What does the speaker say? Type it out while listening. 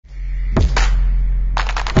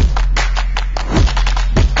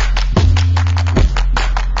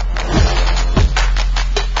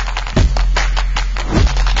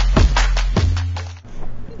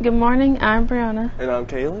Good morning, I'm Brianna. And I'm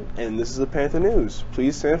Kaylin, and this is the Panther News.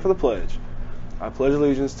 Please stand for the pledge. I pledge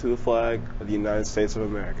allegiance to the flag of the United States of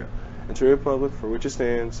America, and to the republic for which it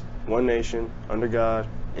stands, one nation, under God,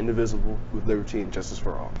 indivisible, with liberty and justice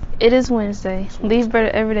for all. It is Wednesday. Leave better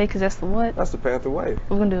every day because that's the what? That's the Panther way.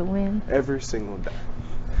 We're going to do it when? Every single day.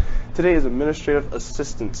 Today is Administrative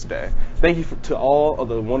Assistance Day. Thank you to all of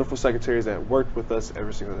the wonderful secretaries that worked with us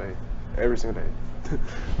every single day. Every single day.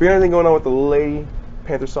 We got anything going on with the Lady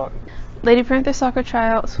Panther soccer? Lady Panther soccer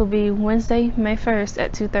tryouts will be Wednesday, May 1st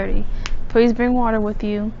at 2:30. Please bring water with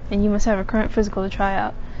you, and you must have a current physical to try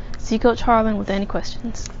out. See Coach Harlan with any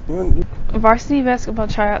questions. Varsity basketball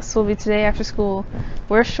tryouts will be today after school.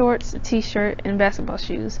 Wear shorts, a t-shirt, and basketball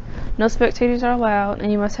shoes. No spectators are allowed,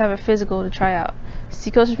 and you must have a physical to try out. See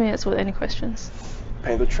Coach Vance with any questions.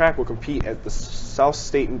 Panther track will compete at the South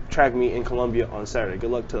State track meet in Columbia on Saturday. Good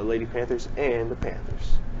luck to the Lady Panthers and the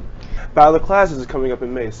Panthers. Battle of the Classes is coming up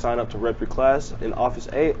in May. Sign up to rep your class in Office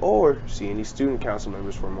A or see any student council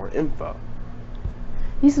members for more info.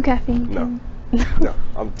 Need some caffeine? No. No,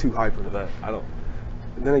 I'm too hyper for that. I don't.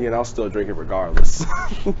 Then again, I'll still drink it regardless.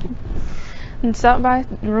 And stop by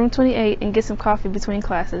room 28 and get some coffee between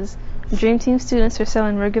classes. Dream Team students are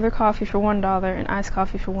selling regular coffee for $1 and iced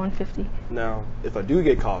coffee for $1.50. Now, if I do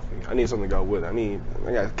get coffee, I need something to go with it.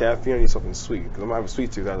 I got caffeine. I need something sweet because I'm gonna have a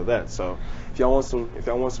sweet tooth after that. So, if y'all want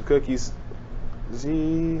some cookies, if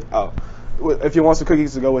you want some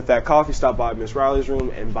cookies to go with that coffee, stop by Miss Riley's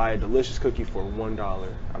room and buy a delicious cookie for $1.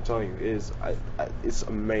 I'm telling you, it's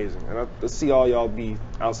amazing. And I see all y'all be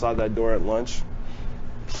outside that door at lunch.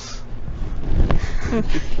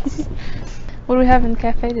 What do we have in the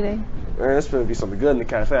cafe today? Man, it's going to be something good in the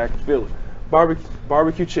cafe. I can feel it.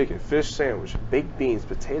 Barbecue chicken, fish sandwich, baked beans,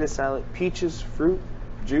 potato salad, peaches, fruit,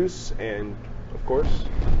 juice, and, of course,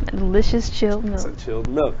 a delicious chilled milk. Some chilled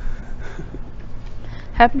milk.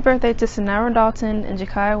 Happy birthday to Sonara Dalton and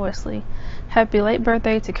Jekiah Wesley. Happy late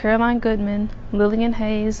birthday to Caroline Goodman, Lillian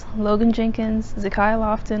Hayes, Logan Jenkins, Zekiah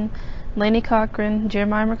Lofton, Lainey Cochran,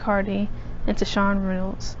 Jeremiah McCarty, and to Sean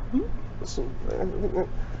Reynolds. I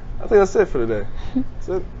think that's it for today. That's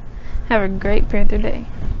it. Have a great Panther Day.